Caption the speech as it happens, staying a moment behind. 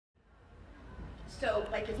So,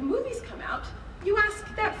 like, if a movie's come out, you ask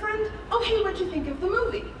that friend, oh, hey, what'd you think of the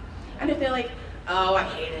movie? And if they're like, oh, I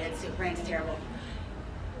hated it, Super 8's terrible,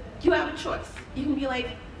 you have a choice. You can be like,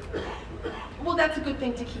 well, that's a good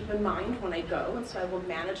thing to keep in mind when I go, and so I will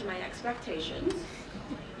manage my expectations.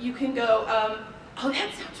 You can go, oh,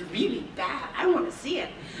 that sounds really bad, I want to see it.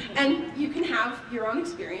 And you can have your own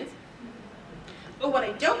experience. But what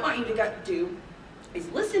I don't want you to do is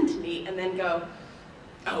listen to me and then go,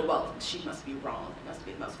 oh, well, she must be wrong. It must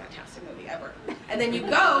be the most fantastic movie ever. And then you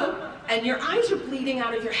go, and your eyes are bleeding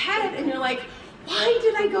out of your head, and you're like, why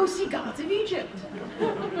did I go see Gods of Egypt?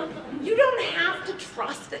 You don't have to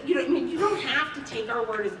trust it. You don't have to take our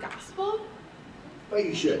word as gospel. Well,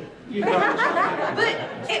 you should. But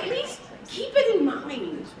at least keep it in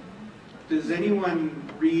mind. Does anyone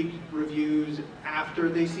read reviews after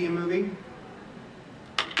they see a movie?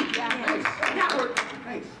 Yeah, nice. That works.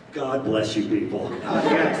 Nice. God bless you people.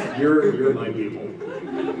 Yes. You're my people.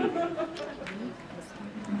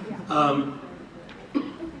 I'm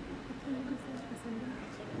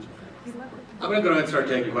going to go ahead and start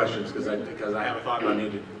taking questions because I have a thought, but I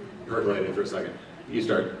need to percolate it for a second. You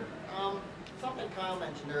start. Something Kyle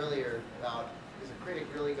mentioned earlier about, is a critic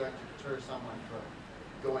really going to deter someone from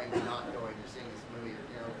going or not going or seeing this movie?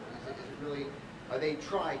 Or, is it really, are they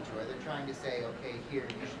trying to? Are they trying to say, okay, here,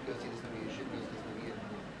 you should go see this movie, you shouldn't go see this movie,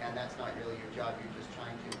 and that's not really your job, you're just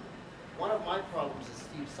trying to. One of my problems is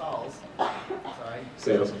Steve Saul's, sorry.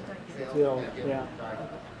 Sales. Yeah. Sorry.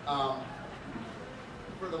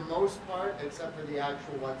 For the most part, except for the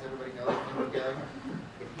actual ones everybody knows are good,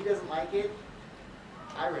 if he doesn't like it,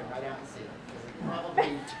 I run right out and see it. Because it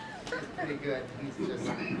probably is pretty good. He's just...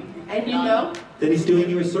 And you know? Then he's doing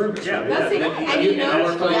you a service. Yeah. That's it. And you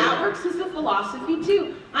know, that works as a philosophy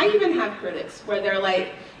too. I even have critics where they're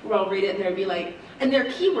like, well, I'll read it and they'll be like, and they're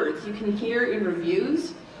keywords you can hear in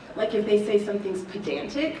reviews. Like if they say something's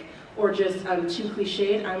pedantic or just too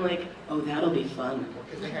cliched, I'm like, oh, that'll be fun.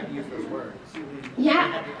 Because they have to use those words. Yeah.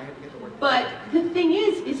 I have to get the word. But the thing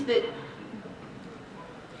is that,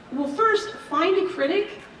 well, first, find a critic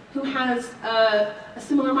who has a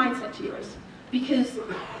similar mindset to yours. Because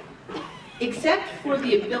except for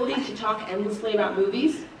the ability to talk endlessly about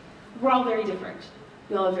movies, we're all very different.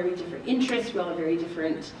 We all have very different interests, we all have very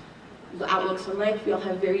different outlooks on life, we all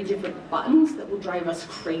have very different buttons that will drive us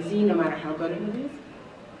crazy no matter how good a movie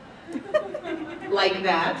is. Like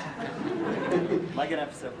that. Like an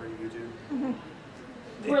episode where you do.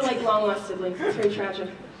 We're like long-lost siblings, it's very tragic.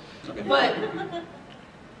 But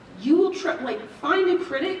you will find a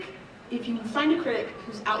critic. If you find a critic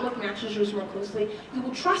whose outlook matches yours more closely, you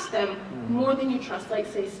will trust them more than you trust, like,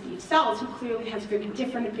 say, Steve Sells, who clearly has very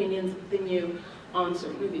different opinions than you on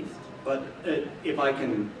certain movies. But if I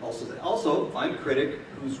can also say, also find a critic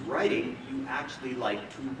whose writing you actually like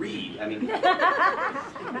to read. I mean,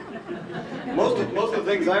 most of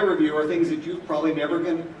the things I review are things that you're probably never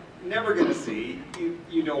gonna see.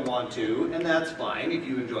 You don't want to, and that's fine if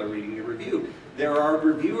you enjoy reading the review. There are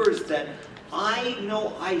reviewers that I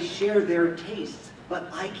know I share their tastes, but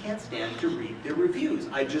I can't stand to read their reviews.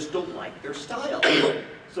 I just don't like their style.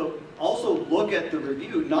 So also look at the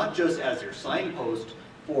review not just as your signpost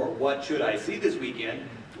for what should I see this weekend.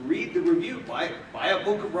 Read the review. Buy a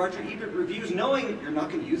book of Roger Ebert reviews, knowing you're not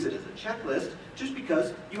going to use it as a checklist, just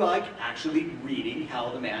because you like actually reading how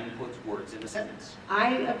the man puts words in a sentence.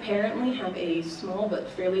 I apparently have a small but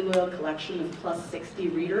fairly loyal collection of plus 60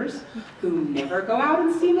 readers who never go out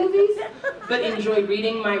and see movies, but enjoy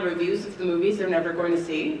reading my reviews of the movies they're never going to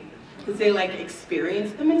see, because they like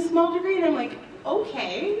experience them in a small degree, and I'm like,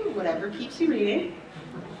 okay, whatever keeps you reading.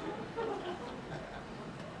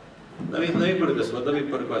 Let me put it this way. Let me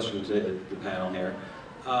put a question to the panel here.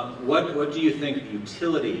 What do you think the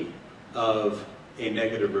utility of a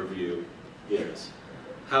negative review is?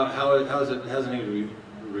 How is a negative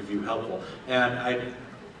review helpful? And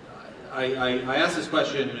I asked this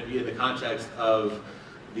question in the context of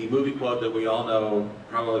the movie quote that we all know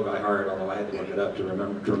probably by heart, although I had to look it up to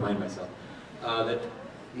remind myself. That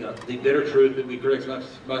the bitter truth that we critics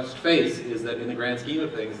must face is that in the grand scheme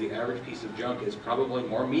of things, the average piece of junk is probably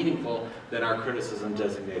more meaningful than our criticism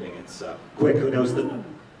designating it so. Quick, who knows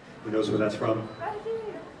where that's from?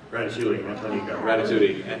 Ratatouille, Anton Ego.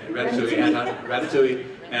 Ratatouille,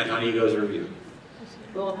 Anton Ego's review.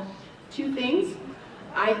 Well, two things.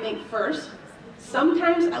 I think first,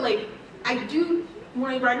 sometimes I do,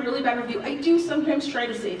 when I write a really bad review, I do sometimes try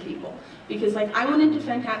to save people. Because I went into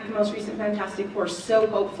the most recent Fantastic Four so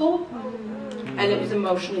hopeful, and it was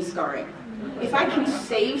emotionally scarring. If I can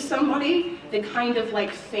save somebody the kind of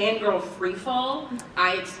fangirl freefall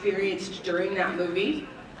I experienced during that movie,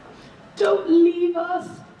 don't leave us.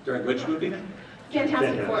 During which movie?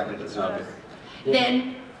 Fantastic Four. Okay.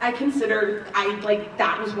 Then I considered,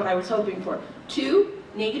 that was what I was hoping for. 2,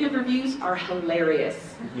 negative reviews are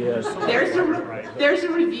hilarious. Yes. There's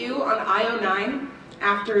a review on IO9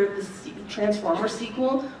 after the Transformers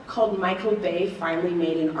sequel called Michael Bay finally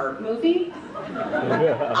made an art movie.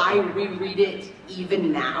 I reread it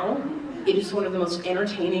even now. It is one of the most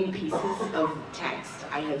entertaining pieces of text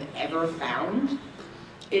I have ever found.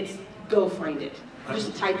 Go find it.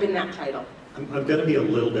 Just type in that title. I'm going to be a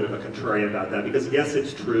little bit of a contrarian about that because yes,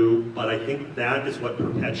 it's true, but I think that is what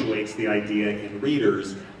perpetuates the idea in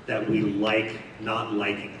readers that we like not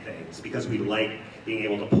liking things because we like being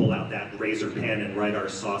able to pull out that razor pen and write our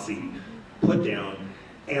saucy put down.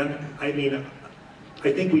 And I mean,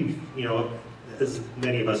 I think we've, as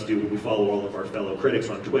many of us do, we follow all of our fellow critics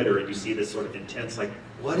on Twitter and you see this sort of intense, like,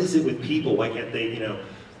 what is it with people? Why can't they,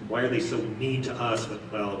 why are they so mean to us? But,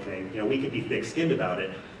 well, okay, we can be thick-skinned about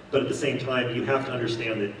it. But at the same time, you have to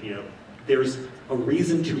understand that, there's a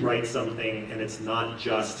reason to write something, and it's not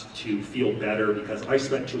just to feel better because I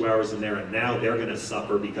spent 2 hours in there and now they're going to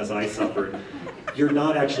suffer because I suffered. You're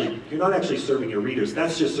not actually serving your readers.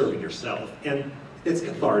 That's just serving yourself, and it's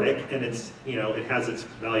cathartic, and it's it has its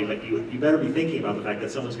value. But you better be thinking about the fact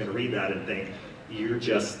that someone's going to read that and think you're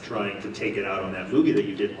just trying to take it out on that movie that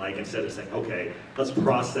you didn't like instead of saying, okay, let's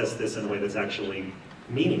process this in a way that's actually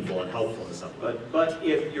meaningful and helpful to someone. But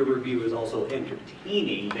if your review is also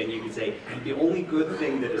entertaining, then you can say, the only good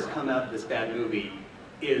thing that has come out of this bad movie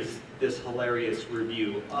is this hilarious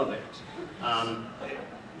review of it.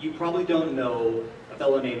 You probably don't know a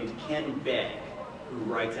fellow named Ken Begg, who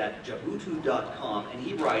writes at Jabutu.com, and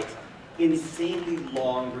he writes insanely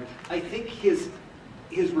long, I think his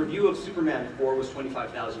review of Superman 4 was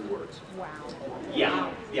 25,000 words. Wow.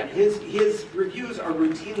 Yeah, yeah. His reviews are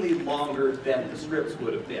routinely longer than the scripts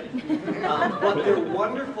would have been. But they're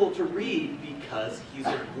wonderful to read because he's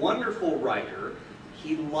a wonderful writer.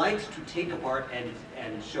 He likes to take apart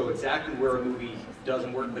and show exactly where a movie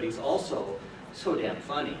doesn't work, but he's also so damn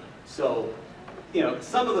funny. So,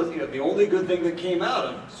 some of those, the only good thing that came out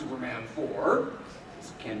of Superman 4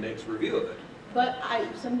 is Ken Begg's review of it. But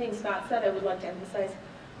something Scott said I would like to emphasize.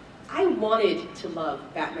 I wanted to love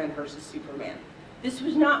Batman versus Superman. This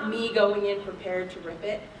was not me going in prepared to rip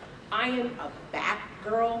it. I am a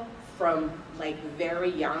Batgirl from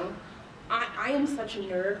very young. I am such a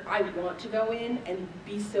nerd. I want to go in and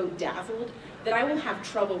be so dazzled that I will have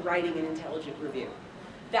trouble writing an intelligent review.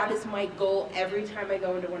 That is my goal every time I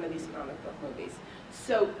go into one of these comic book movies.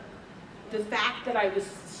 So the fact that I was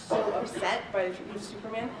so upset by the treatment of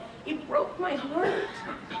Superman, it broke my heart.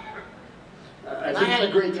 And I had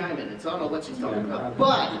a great time in it, so I don't know what she's talking about.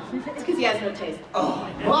 But It's because he has no taste.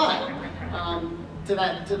 To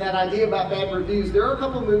that idea about bad reviews, there are a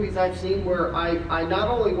couple movies I've seen where I not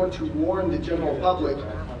only want to warn the general public,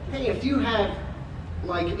 hey, if you have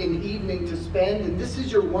an evening to spend and this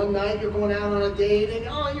is your one night, you're going out on a date and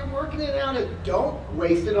you're working it out, and don't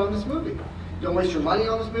waste it on this movie. Don't waste your money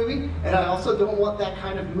on this movie, and I also don't want that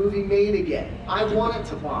kind of movie made again. I want it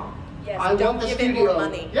to bomb. Yes, I don't want the give studio, it more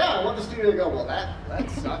money. Yeah, I want the studio to go, well,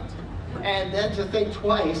 that sucked. And then to think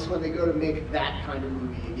twice when they go to make that kind of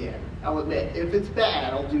movie again. I'll admit, if it's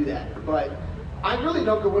bad, I'll do that. But I really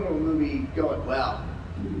don't go into a movie going, well,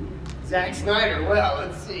 Zack Snyder, well,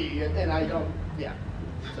 let's see. And I don't, yeah.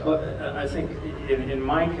 So. Well, I think in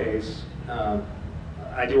my case,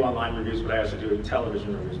 I do online reviews, but I also do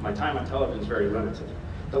television reviews. My time on television is very limited.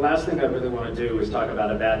 The last thing I really want to do is talk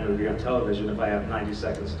about a bad movie on television if I have 90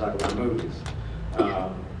 seconds to talk about movies.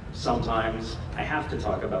 Sometimes I have to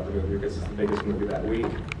talk about the movie because it's the biggest movie that week,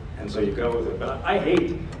 and so you go with it. But I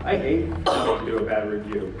hate having to do a bad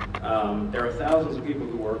review. There are thousands of people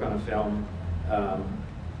who work on a film.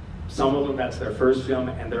 Some of them, that's their first film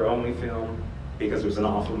and their only film because it was an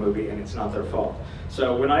awful movie and it's not their fault.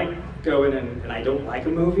 So when I go in and I don't like a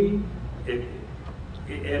movie,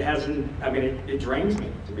 it hasn't, it drains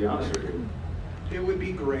me, to be honest with you. It would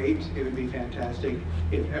be great, it would be fantastic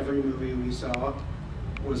if every movie we saw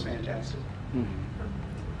was fantastic.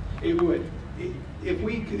 It would. If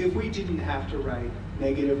we didn't have to write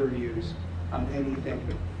negative reviews on anything,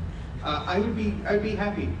 I'd be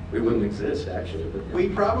happy. We wouldn't exist, actually. But yeah. We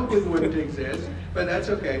probably wouldn't exist, but that's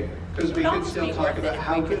okay, because we could still talk about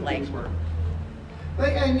how good things were.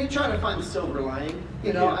 And you're trying to find the silver lining,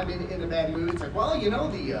 in a bad movie, it's like, well,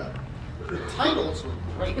 the titles were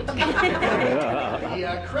great.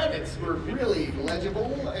 The credits were really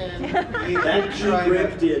legible, and that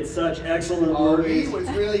script did such excellent work. He was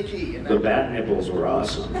really key. The bat nipples were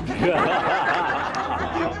awesome.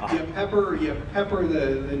 You pepper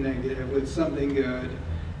the negative with something good,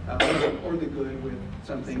 or the good with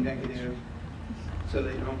something negative. so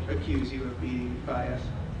they don't accuse you of being biased.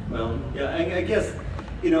 Well, yeah, I guess,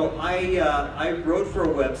 you know, I wrote for a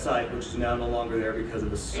website which is now no longer there because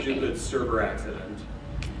of a stupid server accident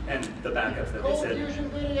and the backups that they said. Fusion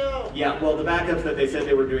video. Yeah, well, the backups that they said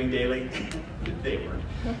they were doing daily, they weren't.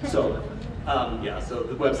 So, yeah, so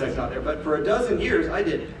the website's not there. But for a dozen years, I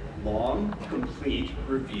did long, complete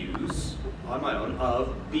reviews on my own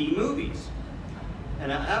of B movies.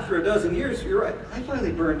 And after a dozen years, you're right, I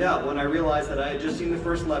finally burned out when I realized that I had just seen the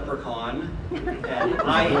first Leprechaun, and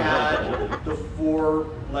I had the 4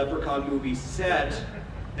 Leprechaun movies set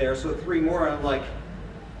there, so 3 more, and I'm like,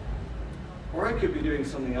 or I could be doing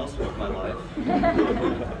something else with my life.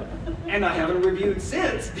 And I haven't reviewed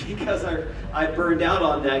since because I burned out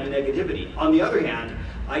on that negativity. On the other hand,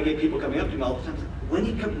 I get people coming up to me all the time, when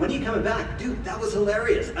are you coming back? Dude, that was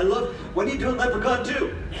hilarious. I love, when are you doing Leprechaun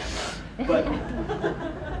 2? But,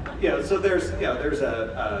 you know, so there's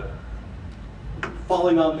a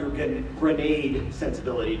falling on the grenade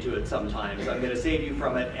sensibility to it sometimes. I'm going to save you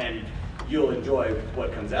from it, and you'll enjoy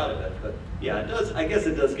what comes out of it. But yeah, it does. I guess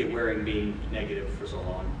it does get wearing being negative for so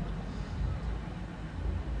long.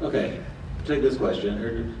 Okay, take this question,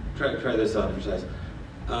 or try this on exercise.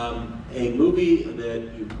 A movie that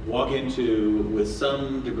you walk into with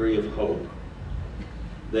some degree of hope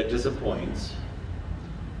that disappoints,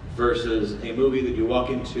 versus a movie that you walk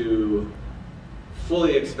into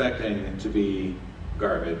fully expecting to be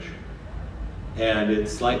garbage, and it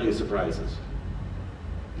slightly surprises.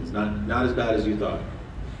 It's not as bad as you thought.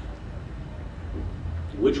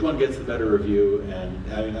 Which one gets the better review?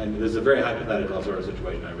 And I mean, this is a very hypothetical sort of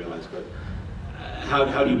situation, I realize, but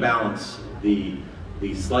how do you balance the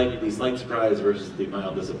slight surprise versus the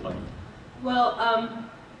mild disappointment? Well,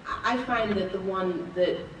 I find that the one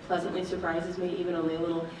that pleasantly surprises me, even only a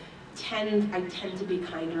little, I tend to be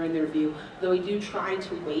kinder in the review, though I do try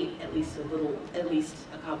to wait at least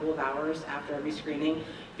a couple of hours after every screening,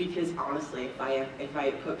 because honestly, if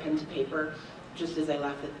I put pen to paper just as I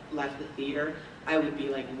left the theater, I would be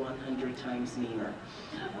like 100 times meaner.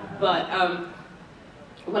 But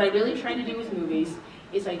what I really try to do with movies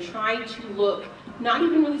is I try to look not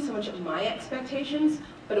even really so much at my expectations,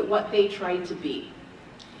 but at what they tried to be.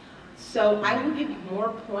 So I will give more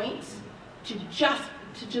points to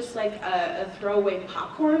just like a throwaway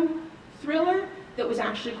popcorn thriller that was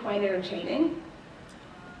actually quite entertaining,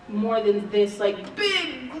 more than this like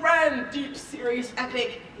big, grand, deep, serious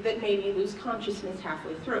epic that made me lose consciousness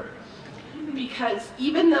halfway through. Because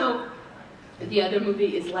even though the other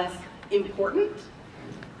movie is less important,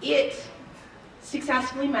 it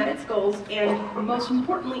successfully met its goals, and most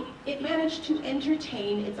importantly, it managed to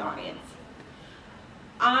entertain its audience.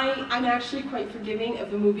 I'm actually quite forgiving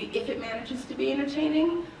of the movie if it manages to be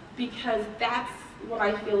entertaining, because that's what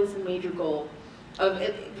I feel is a major goal of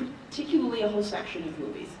particularly a whole section of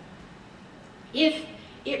movies. If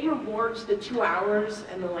it rewards the 2 hours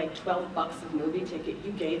and the like $12 of movie ticket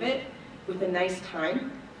you gave it with a nice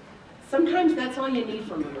time, sometimes that's all you need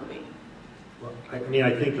from a movie. Well, I mean,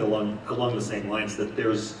 I think along the same lines that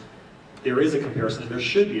there is a comparison. There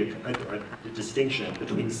should be a distinction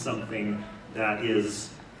between something that is,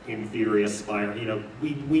 in theory, aspiring. You know,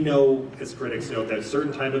 we know as critics know that a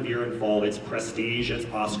certain time of year in fall, it's prestige, it's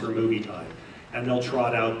Oscar movie time, and they'll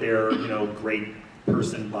trot out their great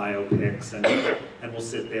person biopics, and we'll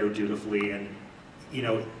sit there dutifully, and you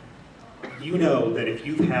know that if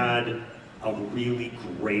you've had a really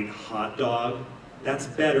great hot dog, that's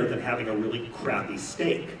better than having a really crappy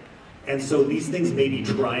steak. And so these things may be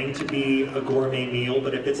trying to be a gourmet meal,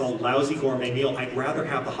 but if it's a lousy gourmet meal, I'd rather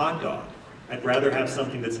have the hot dog. I'd rather have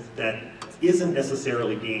something that isn't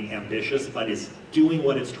necessarily being ambitious, but is doing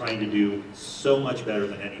what it's trying to do so much better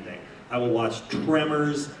than anything. I will watch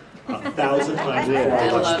Tremors 1,000 times before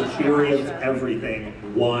I watch The Theory of Everything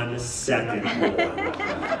 1 second more.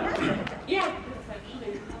 Yeah.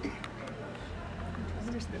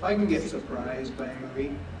 If I can get surprised by a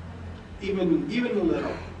movie, even a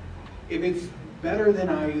little, if it's better than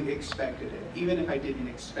I expected it, even if I didn't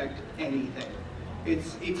expect anything,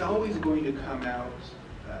 it's always going to come out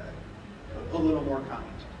a little more kind.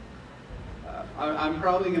 I'm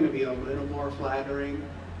probably going to be a little more flattering,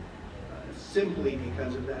 simply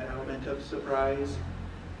because of that element of surprise.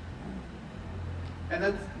 And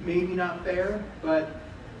that's maybe not fair, but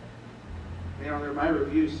they're my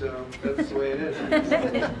reviews, so that's the way it is.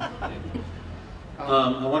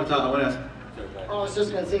 I want to ask. I was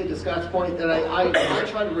just going to say to Scott's point that I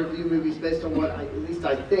try to review movies based on what at least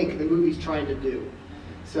I think the movie's trying to do.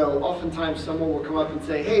 So oftentimes someone will come up and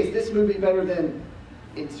say, hey, is this movie better than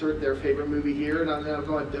insert their favorite movie here? And I'm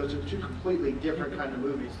going, those are two completely different kind of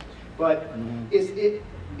movies. But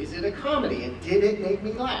is it a comedy? And did it make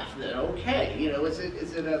me laugh? Then okay, you know, is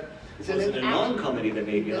it a Was it a non-comedy that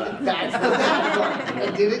made me laugh? That's the bad part.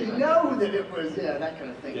 And did it know that it was, yeah, that kind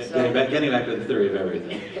of thing. Yeah, So, getting back to the theory of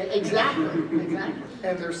everything. exactly.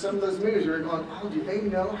 And there's some of those movies where you're going, oh, do they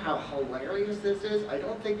know how hilarious this is? I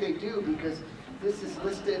don't think they do, because this is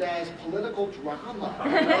listed as political drama.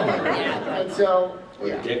 And so,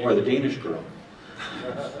 yeah. Or the Danish Girl.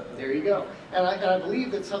 There you go. And I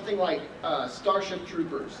believe that something like Starship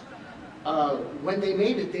Troopers, when they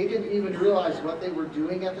made it, they didn't even realize what they were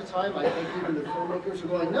doing at the time. I think even the filmmakers were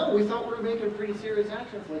going, no, we thought we were making a pretty serious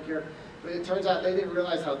action flick here. But it turns out they didn't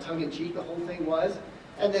realize how tongue-in-cheek the whole thing was.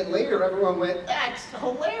 And then later, everyone went, that's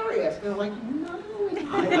hilarious. And they're like, no, it's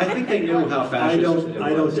not. I think they knew how fascist I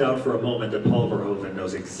don't doubt for a moment that Paul Verhoeven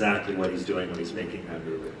knows exactly what he's doing when he's making that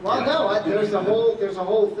movie. Well, no, there's a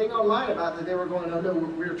whole thing online about that they were going, oh no,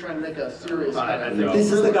 we were trying to make a serious kind of thing.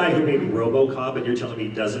 This is the guy who made RoboCop, and you're telling me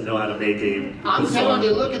he doesn't know how to make a... I'm telling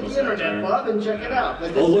you, look at the internet, Bob, and check it out.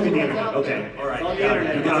 Oh, look at the internet. Okay, all right.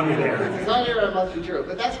 You got me there. It's on the internet, must be true.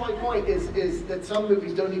 But that's my point, is that some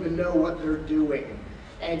movies don't even know what they're doing.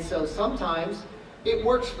 And so sometimes it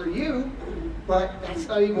works for you, but that's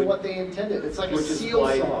not even what they intended. It's like a Seal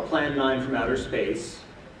song. Plan 9 from Outer Space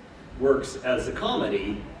works as a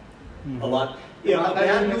comedy a lot. You know, a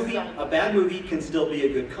bad movie can still be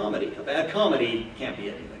a good comedy. A bad comedy can't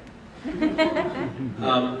be anything.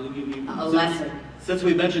 A lesson. Since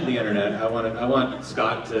we mentioned the internet, I want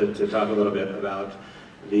Scott to talk a little bit about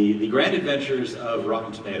the grand adventures of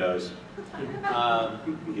Rotten Tomatoes.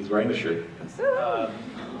 He's wearing the shirt.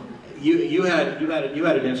 You had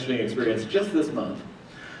an interesting experience just this month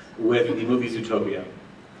with the movie Zootopia,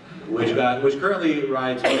 which currently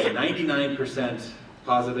rides with a 99%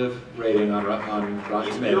 positive rating on Rotten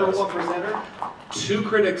Tomatoes. You're a 1%er? 2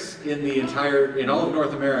 critics in all of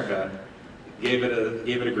North America gave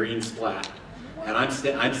it a green splat, and I'm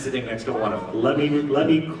sitting next to one of them. Let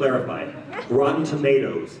me clarify. Rotten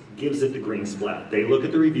Tomatoes gives it the green splat. They look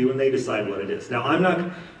at the review and they decide what it is. Now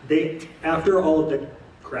after all of the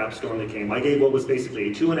crap storm that came, I gave what was basically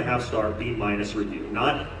a 2.5-star B- review,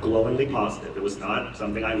 not glowingly positive. It was not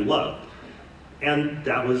something I loved. And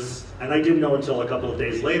I didn't know until a couple of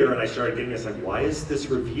days later, and I started getting this, like, why is this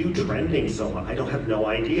review trending so much? I don't have no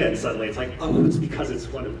idea. And suddenly it's like, oh, it's because it's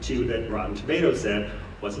one of 2 that Rotten Tomatoes said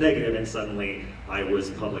was negative, and suddenly I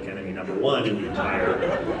was public enemy #1 in the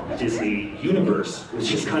entire Disney universe,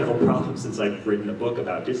 which is kind of a problem since I've written a book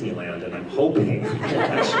about Disneyland, and I'm hoping it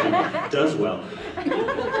actually does well.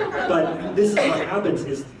 But this is what happens,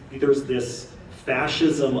 is there's this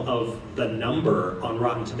fascism of the number on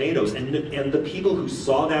Rotten Tomatoes, and the people who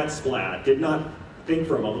saw that splat did not think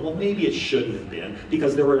for a moment, well, maybe it shouldn't have been,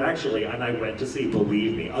 because there were actually, and I went to see,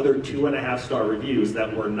 believe me, other 2.5-star reviews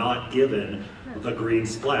that were not given the green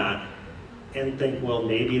splat, and think, well,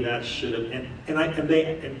 maybe that should have,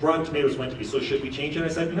 and Rotten Tomatoes went to me, so should we change it? I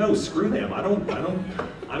said, no, screw them. I'm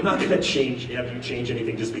not gonna have you change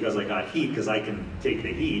anything just because I got heat, because I can take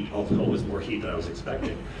the heat, although it was more heat than I was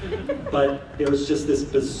expecting. But there was just this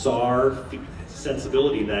bizarre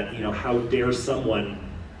sensibility that, you know, how dare someone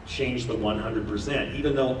change the 100%,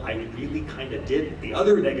 even though I really kind of did. The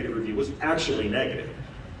other negative review was actually negative.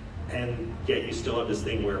 And yet you still have this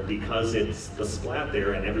thing where, because it's the splat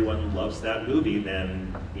there and everyone loves that movie,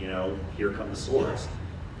 then, you know, here come the swords.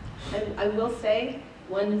 And I will say,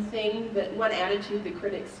 one attitude that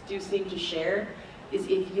critics do seem to share is,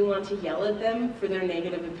 if you want to yell at them for their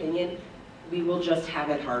negative opinion, we will just have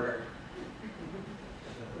it harder.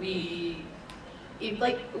 We're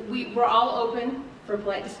all open for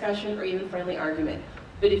polite discussion or even friendly argument.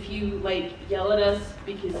 But if you yell at us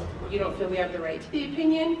because you don't feel we have the right to the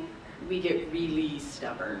opinion, we get really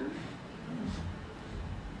stubborn.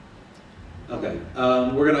 Okay,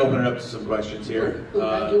 we're going to open it up to some questions here. Can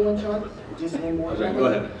I do one, John? Just one more. Okay, go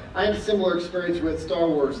ahead. I had a similar experience with Star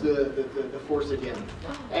Wars, the Force Again,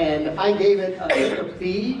 and I gave it a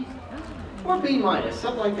B or B-,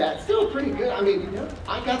 something like that. Still pretty good. I mean,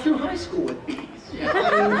 I got through high school with B's. Yeah,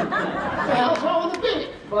 I mean, what the hell's wrong with a B?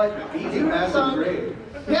 But B's a massive grade.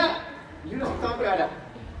 Yeah, you just thought I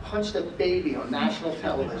punched a baby on national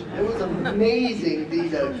television. It was amazing.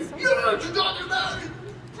 These, yeah, you got that,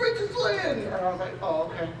 Princess Leia. And I was like, oh,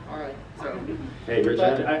 okay, all right. So, hey, Rich,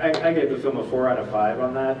 I gave the film a 4 out of 5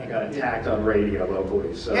 on that. It got attacked on radio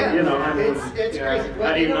locally, so yeah, you know, I mean, it's crazy.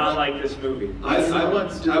 How do you not like this movie? I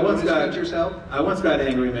once got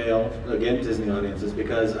angry mail, again, Disney audiences,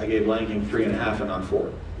 because I gave Lion King 3.5 and not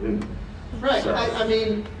 4. Right. So. I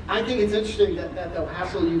mean, I think it's interesting that they'll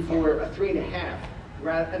hassle you for a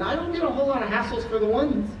 3.5, and I don't get a whole lot of hassles for the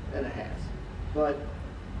 1.5, but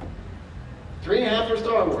 3.5 for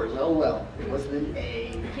Star Wars. Oh well, it wasn't an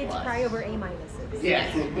A+. Kids cry over A minuses.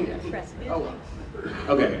 Yes. Yes. Trust me. Oh well.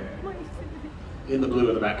 Okay. In the blue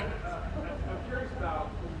in the back. I'm curious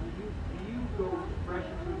about, do you go fresh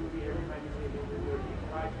into a movie every time you see a movie, or do you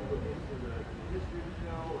try to look into the history of the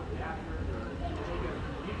show or the actors, or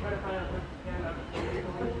do you try to find out what you can about the story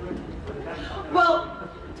going into it? Or does that come Well,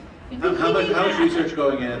 How much research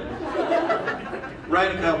going in?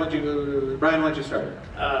 Ryan, why don't you start?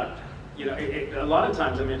 You know, a lot of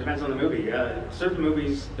times, I mean, it depends on the movie. Certain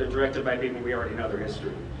movies, they're directed by people we already know their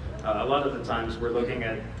history. A lot of the times we're looking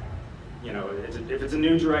at, you know, if it's a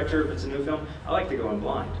new director, if it's a new film, I like to go in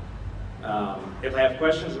blind. If I have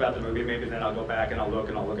questions about the movie, maybe then I'll go back and I'll look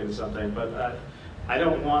into something. But I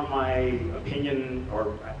don't want my opinion,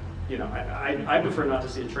 or, you know, I prefer not to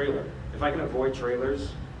see a trailer. If I can avoid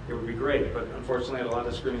trailers, it would be great. But unfortunately, at a lot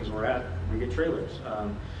of the screenings we're at, we get trailers.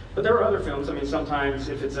 But there are other films. I mean, sometimes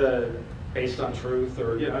if it's based on truth,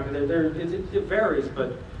 or, you know, I mean, it varies.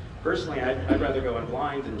 But personally, I'd rather go in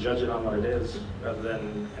blind and judge it on what it is, rather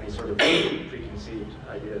than any sort of preconceived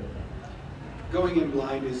idea. Going in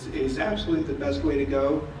blind is absolutely the best way to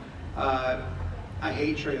go. I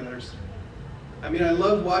hate trailers. I mean, I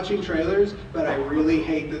love watching trailers, but I really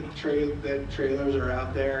hate that trailers are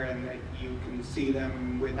out there and that you can see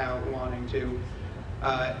them without wanting to.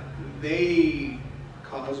 They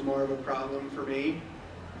cause more of a problem for me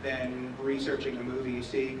than researching a movie,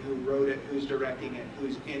 seeing who wrote it, who's directing it,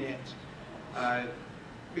 who's in it.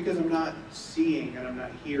 Because I'm not seeing and I'm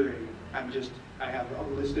not hearing. I have a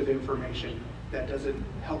list of information that doesn't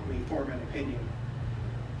help me form an opinion.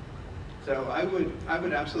 So I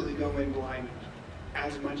would absolutely go in blind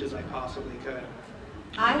as much as I possibly could.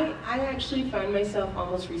 I actually find myself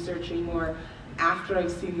almost researching more after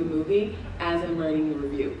I've seen the movie as I'm writing the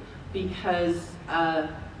review, because I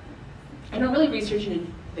don't really research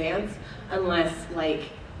in advance unless like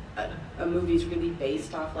a movie's really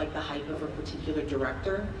based off like the hype of a particular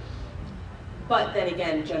director. But then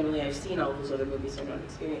again, generally I've seen all those other movies, so I don't have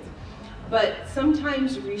experience. But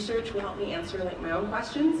sometimes research will help me answer like my own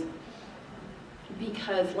questions,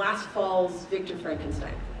 because last fall's Victor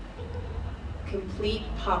Frankenstein, complete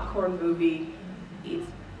popcorn movie. It's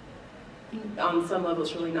on some level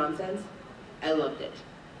it's really nonsense. I loved it,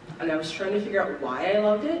 and I was trying to figure out why I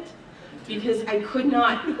loved it, because I could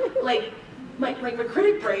not like my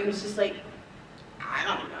critic brain was just like, I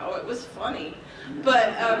don't know, it was funny,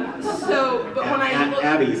 but when I looked,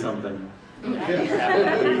 Abby something.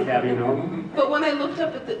 Abby Normal. But when I looked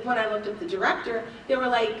up the director, there were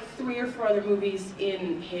like 3 or 4 other movies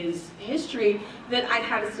in his history that I'd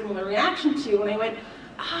had a similar reaction to, and I went,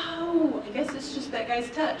 oh, I guess it's just that guy's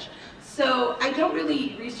touch. So I don't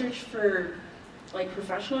really research for like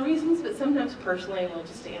professional reasons, but sometimes personally I will,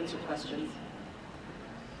 just to answer questions.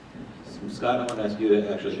 Scott, I want to ask you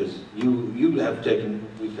to actually, because you have taken,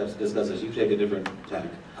 we've discussed this, you take a different tack.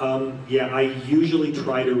 Yeah, I usually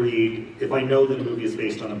try to read, if I know that a movie is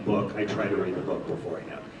based on a book, I try to read the book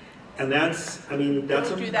beforehand. And that's, I mean, that's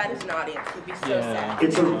Don't do that as an audience, it would be so sad.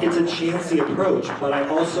 it's a chancy approach, but I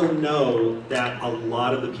also know that a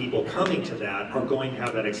lot of the people coming to that are going to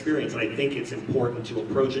have that experience, and I think it's important to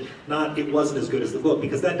approach it, not it wasn't as good as the book,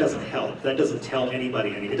 because that doesn't help. That doesn't tell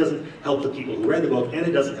anybody anything. It doesn't help the people who read the book, and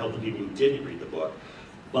it doesn't help the people who didn't read the book.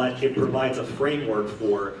 But it provides a framework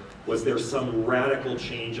for, was there some radical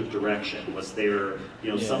change of direction? Was there,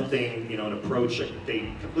 something, an approach,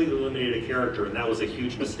 they completely eliminated a character and that was a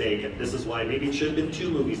huge mistake, and this is why maybe it should have been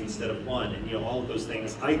 2 movies instead of 1, and all of those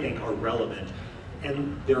things I think are relevant.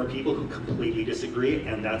 And there are people who completely disagree,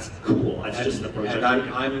 and that's cool. That's just an approach. And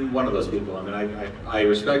I'm one of those people. I mean, I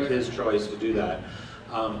respect his choice to do that.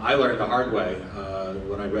 I learned the hard way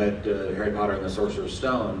when I read Harry Potter and the Sorcerer's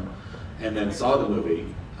Stone, and then saw the movie,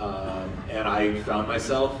 and I found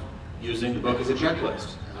myself using the book as a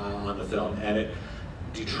checklist on the film, and it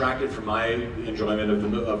detracted from my enjoyment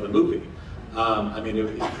of the movie. I mean,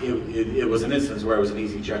 it was an instance where it was an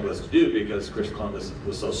easy checklist to do because Chris Columbus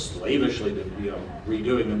was so slavishly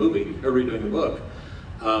redoing the movie or redoing the book.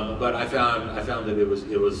 But I found that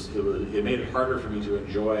it made it harder for me to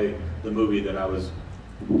enjoy the movie that was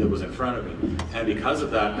in front of me, and because of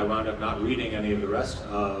that, I wound up not reading any of the rest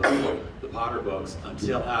of the Potter books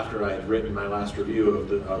until after I had written my last review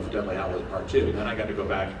of Deathly Hallows Part 2. Then I got to go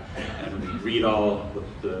back and read all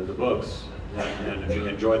the books and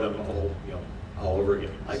enjoy them all over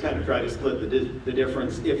again. I kind of try to split the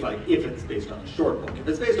difference if it's based on a short book. If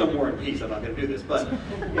it's based on War and Peace, I'm not going to do this, but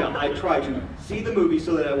I try to see the movie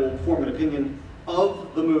so that I will form an opinion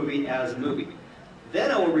of the movie as a movie.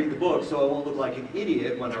 Then I will read the book so I won't look like an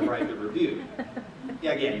idiot when I write the review.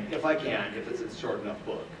 Yeah, again, if I can, if it's a short enough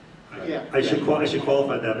book. Yeah. I should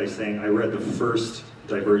qualify that by saying I read the first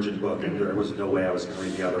Divergent book, and there was no way I was going to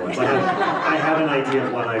read the other ones. I had an idea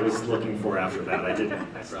of what I was looking for after that. I didn't.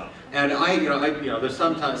 So. And there's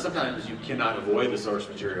sometimes you cannot avoid the source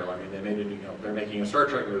material. I mean, they're making a Star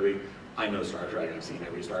Trek movie. I know Star Trek. I've seen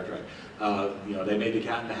every Star Trek. They made The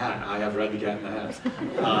Cat in the Hat. I have read The Cat in the Hat.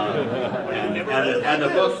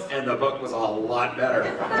 And the book was a lot better.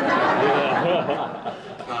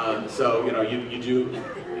 So you do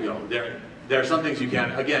there are some things you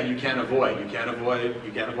can't avoid. You can't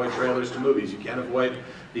avoid trailers to movies. You can't avoid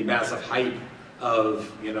the massive hype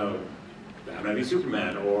of Batman v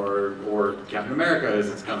Superman or Captain America as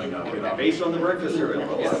it's coming up. Based on the breakfast cereal.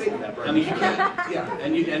 I mean, you can't. Yeah,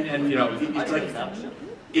 and it's like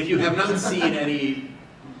if you have not seen any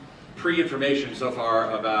pre-information so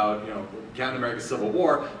far about Captain America's Civil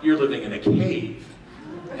War, you're living in a cave,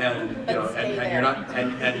 and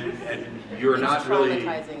you're not really.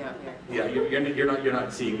 Yeah, you're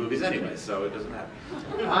not seeing movies anyway, so it doesn't matter.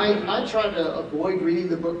 I try to avoid reading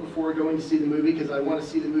the book before going to see the movie because I want to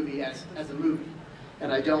see the movie as a movie.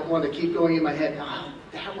 And I don't want to keep going in my head, oh,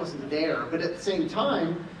 that wasn't there. But at the same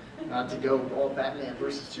time, not to go all Batman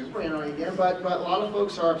versus Superman on again, but a lot of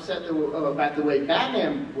folks are upset about the way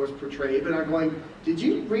Batman was portrayed, but are going, did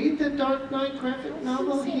you read the Dark Knight graphic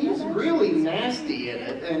novel? He's really nasty in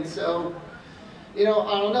it. And so, I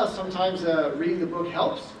don't know, sometimes reading the book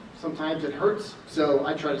helps. Sometimes it hurts, so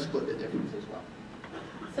I try to split the difference as well.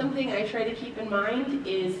 Something I try to keep in mind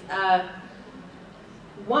is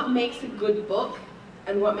what makes a good book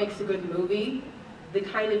and what makes a good movie, the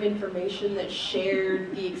kind of information that's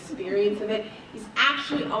shared, the experience of it, is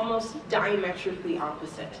actually almost diametrically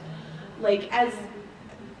opposite. Like, as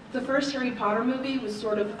the first Harry Potter movie was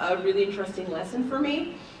sort of a really interesting lesson for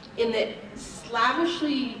me, in that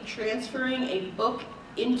slavishly transferring a book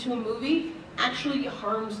into a movie actually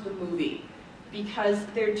harms the movie because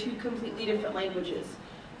they're two completely different languages.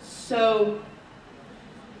 So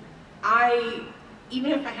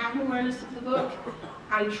even if I have an awareness of the book,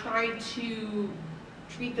 I try to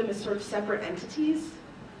treat them as sort of separate entities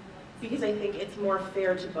because I think it's more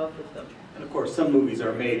fair to both of them. And of course, some movies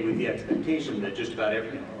are made with the expectation that just about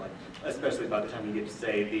every, especially by the time you get to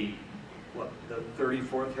say the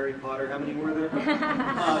 34th Harry Potter, how many were there?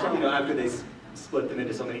 After they split them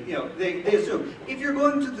into so many, they assume, if you're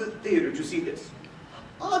going to the theater to see this,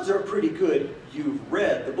 odds are pretty good you've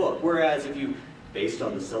read the book. Whereas if you, based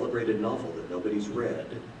on the celebrated novel that nobody's read,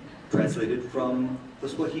 translated from the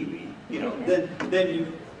Swahili,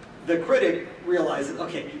 then the critic realizes,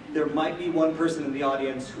 okay, there might be one person in the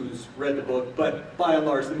audience who's read the book, but by and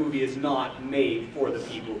large the movie is not made for the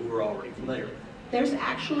people who are already familiar with it. There's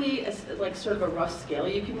actually sort of a rough scale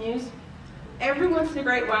you can use. Every once in a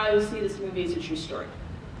great while you'll see this movie as a true story.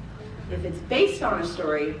 If it's based on a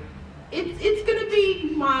story, it's going to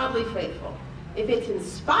be mildly faithful. If it's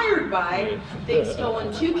inspired by, they've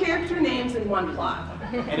stolen 2 character names and 1 plot.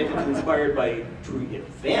 And if it's inspired by true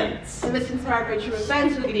events. If it's inspired by true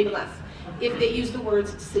events, it'll get even less. If they use the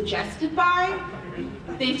words suggested by,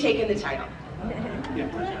 they've taken the title.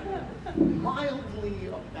 Mildly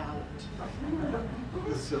about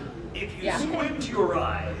the Civil War. If you squint your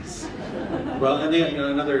eyes. Well, and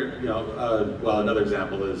another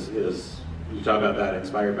example is you talk about that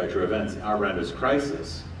inspired by true events. Our Brenda's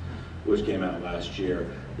Crisis, which came out last year,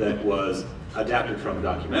 that was adapted from a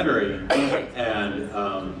documentary, and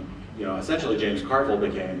essentially James Carville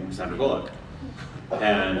became Sandra Bullock.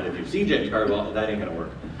 And if you've seen James Carville, that ain't gonna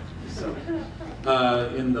work. So,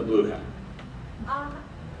 in the blue hat.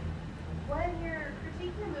 When you're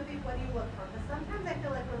critiquing a movie, what do you look for? Because sometimes I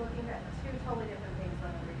feel like we're looking at 2 totally different things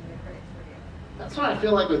when we're reading a critic's review. That's what I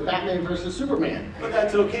feel like with Batman versus Superman. But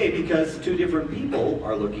that's okay because 2 different people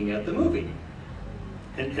are looking at the movie.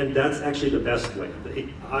 And that's actually the best way.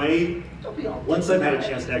 Once I've had a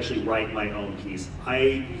chance to actually write my own piece,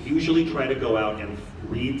 I usually try to go out and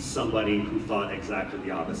read somebody who thought exactly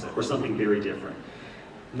the opposite, or something very different.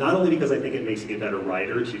 Not only because I think it makes me a better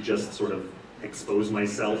writer to just sort of expose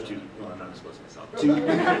myself to, well, I'm not exposing myself, to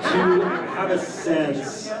have a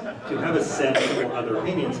sense for other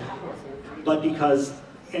opinions, but because,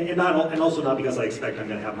 and also not because I expect I'm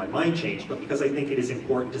going to have my mind changed, but because I think it is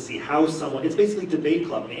important to see how someone, it's basically debate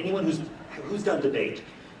club. Anyone who's done debate,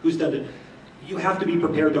 you have to be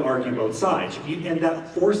prepared to argue both sides. And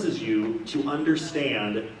that forces you to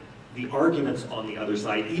understand the arguments on the other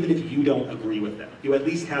side, even if you don't agree with them. You at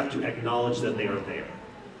least have to acknowledge that they are there.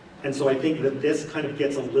 And so I think that this kind of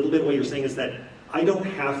gets a little bit what you're saying is that I don't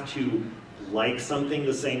have to like something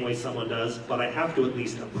the same way someone does, but I have to at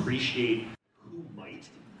least appreciate who might.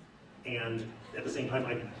 And at the same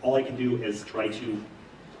time, all I can do is try to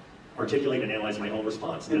articulate and analyze my own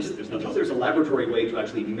response. Until there's a laboratory way to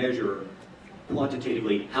actually measure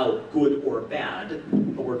quantitatively how good or bad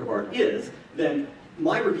a work of art is, then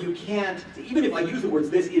my review can't, even if I use the words,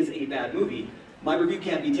 this is a bad movie, my review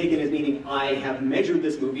can't be taken as meaning I have measured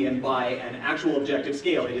this movie and by an actual objective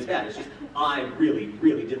scale it is bad. It's just, I really,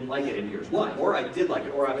 really didn't like it and here's why. Or I did like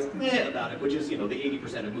it, or I was meh about it, which is, the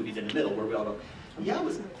 80% of movies in the middle where we all go, yeah, it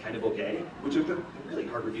was kind of okay, which are the really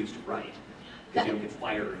hard reviews to write, because you don't get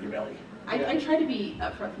fire in your belly. I try to be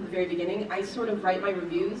upfront from the very beginning. I sort of write my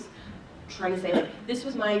reviews trying to say, like, this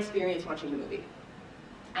was my experience watching the movie.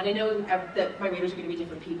 And I know that my readers are going to be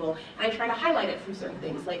different people, and I try to highlight it from certain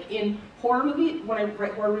things. Like in horror movie, when I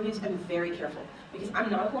write horror reviews, I'm very careful. Because I'm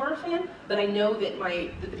not a horror fan, but I know that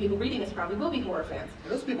the people reading this probably will be horror fans. Are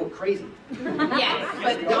those people crazy? Yes,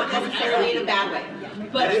 but not necessarily in a bad way.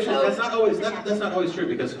 But Actually, that's not always true,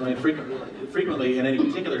 because I mean, frequently in any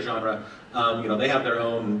particular genre, they have their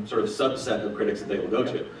own sort of subset of critics that they will go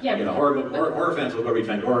to. Yeah. Horror fans will go read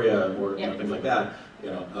Fangoria or things like that.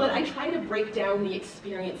 But I try to break down the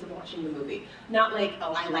experience of watching the movie. Not like,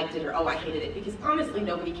 oh, I liked it or oh, I hated it, because honestly,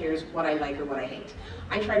 nobody cares what I like or what I hate.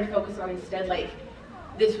 I try to focus on instead, like,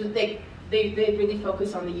 they really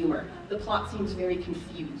focus on the humor. The plot seems very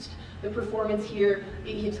confused. The performance here,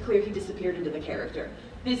 it's clear he disappeared into the character.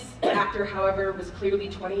 This actor, however, was clearly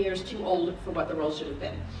 20 years too old for what the role should have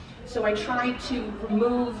been. So I tried to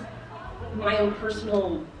remove my own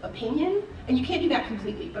personal opinion, and you can't do that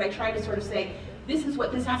completely, but I tried to sort of say, this is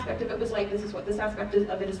what this aspect of it was like, this is what this aspect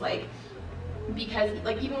of it is like. Because,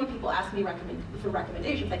 like, even when people ask me for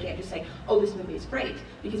recommendations, I can't just say, oh, this movie is great,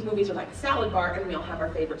 because movies are like a salad bar, and we all have our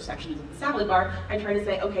favorite sections of the salad bar. I try to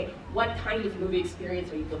say, okay, what kind of movie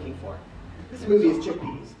experience are you looking for? This movie is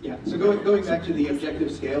chickpeas. Yeah, so going back to the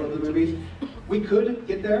objective scale of the movies, we could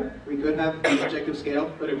get there, we could have an objective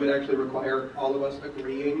scale, but it would actually require all of us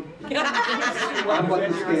agreeing on what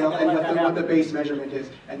the scale and what the base measurement is,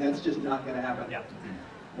 and that's just not going to happen. Yeah.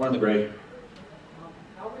 One of the great.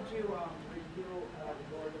 How would you review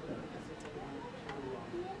your decision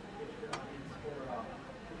to get your audience for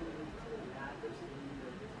bad versus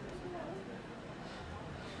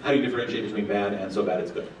How do you differentiate between bad and so bad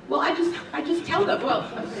it's good? Well, I just tell them. Well,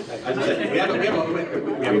 As I said, we have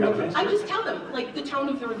enough. I just tell them, like, the tone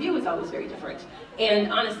of the review is always very different.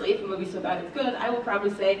 And honestly, if a movie's so bad it's good, I will probably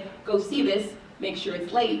say, go see this, make sure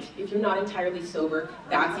it's late. If you're not entirely sober,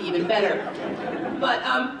 that's even better. But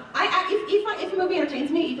if a movie entertains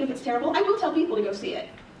me, even if it's terrible, I will tell people to go see it.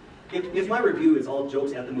 If my review is all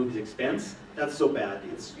jokes at the movie's expense, that's so bad,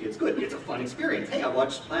 it's good. It's a fun experience. Hey, I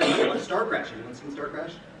watched Star Crash. Anyone seen Star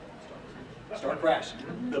Crash? Star Crash.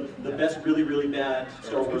 The best really, really bad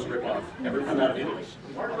Star Wars ripoff ever come out of Italy.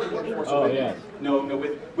 Oh, yeah. No,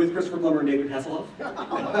 with Christopher Plummer and David Hasselhoff. I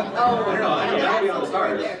don't know, Beyond the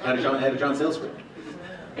Stars had a John Sayles script.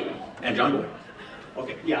 And John Boy.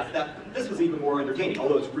 Okay, yeah, this was even more entertaining,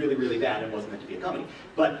 although it's really, really bad and wasn't meant to be a comedy.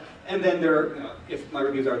 And then if my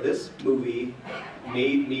reviews are, this movie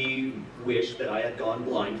made me wish that I had gone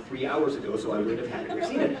blind 3 hours ago so I would have had never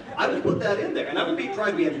seen it. I will put that in there, and I will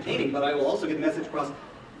try to be entertaining, but I will also get the message across.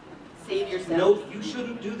 Save yourself. No, you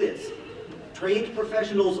shouldn't do this. Trained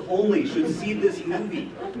professionals only should see this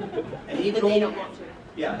movie. And even they don't want to.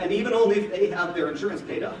 Yeah, and even only if they have their insurance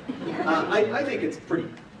paid up. I think it's pretty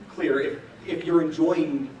clear if you enjoy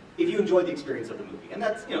the experience of the movie. And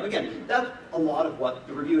that's, again, that's a lot of what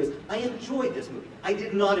the review is. I enjoyed this movie. I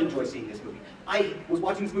did not enjoy seeing this movie. I was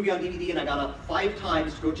watching this movie on DVD and I got up 5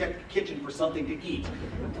 times to go check the kitchen for something to eat.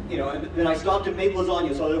 And then I stopped and made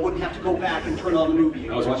lasagna so that I wouldn't have to go back and turn on the movie.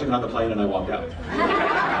 I was watching it on the plane and I walked out.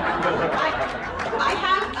 I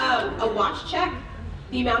have a watch check.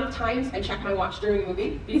 The amount of times I check my watch during a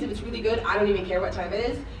movie, because if it's really good, I don't even care what time it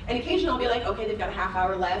is. And occasionally I'll be like, okay, they've got a half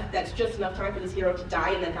hour left. That's just enough time for this hero to die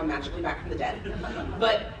and then come magically back from the dead.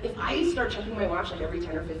 But if I start checking my watch like every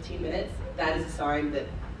 10 or 15 minutes, that is a sign that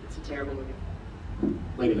it's a terrible movie.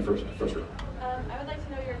 Lady in the first row. I would like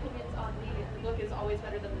to know your opinions on the book is always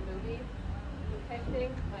better than the movie type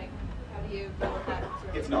thing. Like, how do you go with that?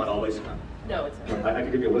 It's not always. No, it's not. I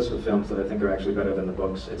could give you a list of films that I think are actually better than the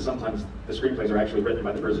books. It's sometimes the screenplays are actually written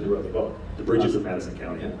by the person who wrote the book. The Bridges of Madison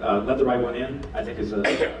County. Let the Right One In, I think, is a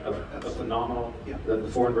phenomenal. The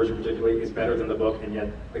foreign version particularly is better than the book, and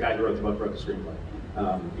yet the guy who wrote the book wrote the screenplay.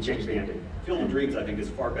 He changed the ending. Field of Dreams, I think, is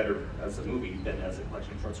far better as a movie than as a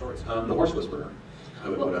collection of short stories. The Horse Whisperer, I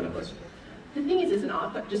would put on that list. The thing is, as an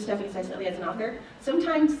author, just Stephanie says slightly as an author,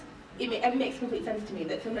 sometimes it makes complete sense to me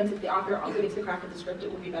that sometimes if the author also gets the crack at the script,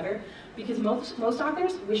 it would be better. Because most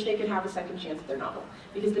authors wish they could have a second chance at their novel.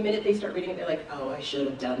 Because the minute they start reading it, they're like, oh, I should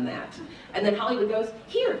have done that. And then Hollywood goes,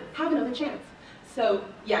 here, have another chance. So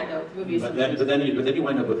yeah, no, the movie is. But then you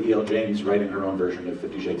wind up with E.L. James writing her own version of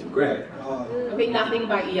 50 Shades of Grey. Okay, nothing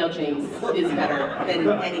by E.L. James is better than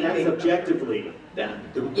anything. That's objectively that.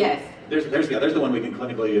 Yes. There's the one we can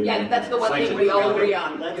clinically. Yeah, that's the one thing we all agree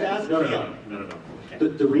on. Let's ask No.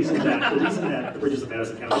 The reason that The Bridges of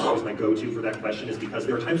Madison County is always my go-to for that question is because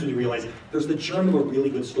there are times when you realize there's the germ of a really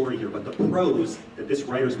good story here, but the prose that this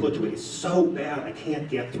writer's put to it is so bad I can't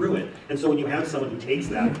get through it. And so when you have someone who takes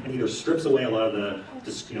that and either strips away a lot of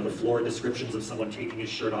the florid descriptions of someone taking his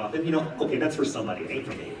shirt off, and okay, that's for somebody, it ain't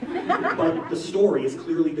for me. But the story is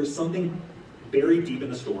clearly, there's something buried deep in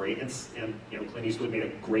the story, and Clint Eastwood made a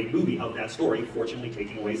great movie of that story, fortunately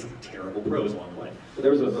taking away some terrible prose along the way. But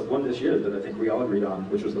there was a one this year that I think we all agreed on,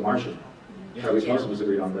 which was The Martian. At least most of us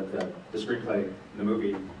agreed on that the screenplay in the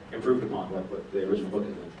movie improved upon what the original book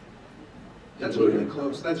had been. That's really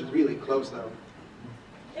close. That's really close, though.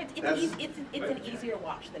 It's an easier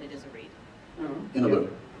watch than it is a read. In a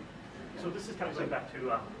loop. So this is kind of going back to,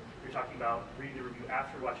 you're talking about reading the review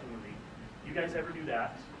after watching the movie. You guys ever do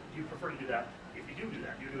that? Do you prefer to do that? If you do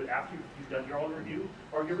that, do you do it after you've done your own review?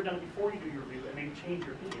 Or have you ever done it before you do your review and maybe change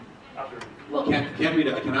your opinion after the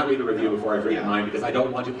review? I cannot read a review before I've written mine because I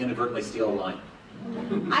don't want to inadvertently steal a line.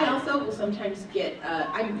 I also will sometimes get,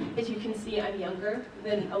 as you can see, I'm younger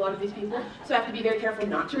than a lot of these people, so I have to be very careful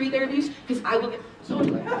not to read their reviews because I will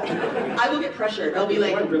get pressured. I'll be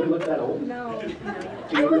like, Do I really look that old? No.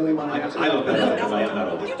 Do you really want to answer I look that because I am that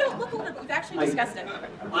old. You don't look older. We've actually discussed it.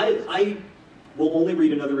 I will only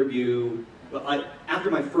read another review,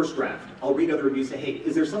 after my first draft, I'll read other reviews and say, hey,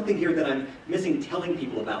 is there something here that I'm missing telling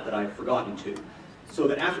people about that I've forgotten to? So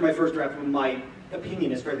that after my first draft, when my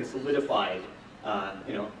opinion is fairly solidified,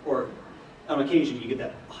 or on occasion you get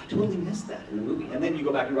that, oh, I totally missed that in the movie. And then you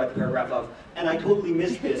go back and write the paragraph of, and I totally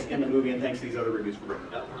missed this in the movie, and thanks to these other reviews for bringing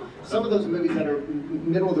it up. Some of those movies that are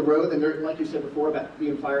middle of the road, and they're, like you said before, about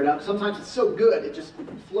being fired up, sometimes it's so good, it just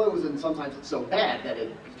flows, and sometimes it's so bad that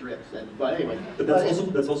it drips. But anyway. But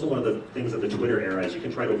that's also one of the things of the Twitter era is you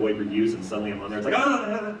can try to avoid reviews, and suddenly I'm on there, it's like,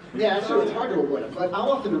 ah! Yeah, so it's hard to avoid them. But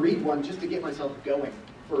I'll often read one just to get myself going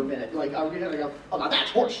for a minute. Like, I'll read it and I go, oh, now that's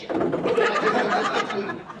horseshit.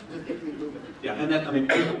 Just get me moving. Yeah, and then, I mean,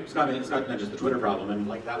 Scott mentioned the Twitter problem, and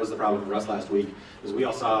like that was the problem for us last week, is we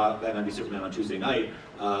all saw Batman v Superman on Tuesday night.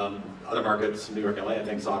 Other markets, New York, LA, I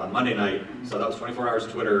think, saw it on Monday night, so that was 24 hours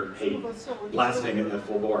of Twitter hate blasting at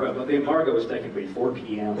full bore. But the embargo was technically 4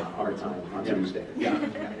 p.m. our time on Tuesday. Yeah,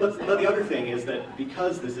 but the other thing is that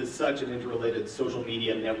because this is such an interrelated social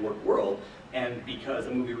media network world, and because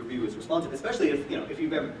a movie review is responsive, especially if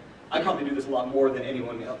you've ever, I probably do this a lot more than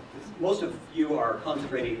anyone else. Most of you are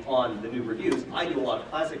concentrating on the new reviews. I do a lot of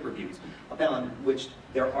classic reviews, upon which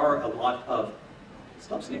there are a lot of,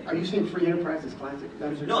 stop sneering. Are you saying Free Enterprise is classic?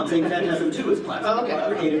 No, I'm saying Phantasm 2 is classic. Oh,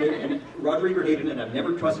 okay. Roger Ebert hated it, and I've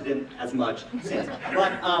never trusted him as much since.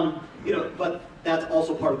 But, but that's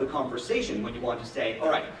also part of the conversation when you want to say, all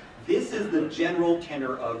right, this is the general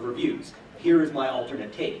tenor of reviews. Here is my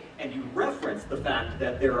alternate take. And you reference the fact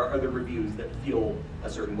that there are other reviews that feel a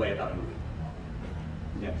certain way about a movie.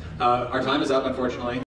 Yeah. Our time is up, unfortunately.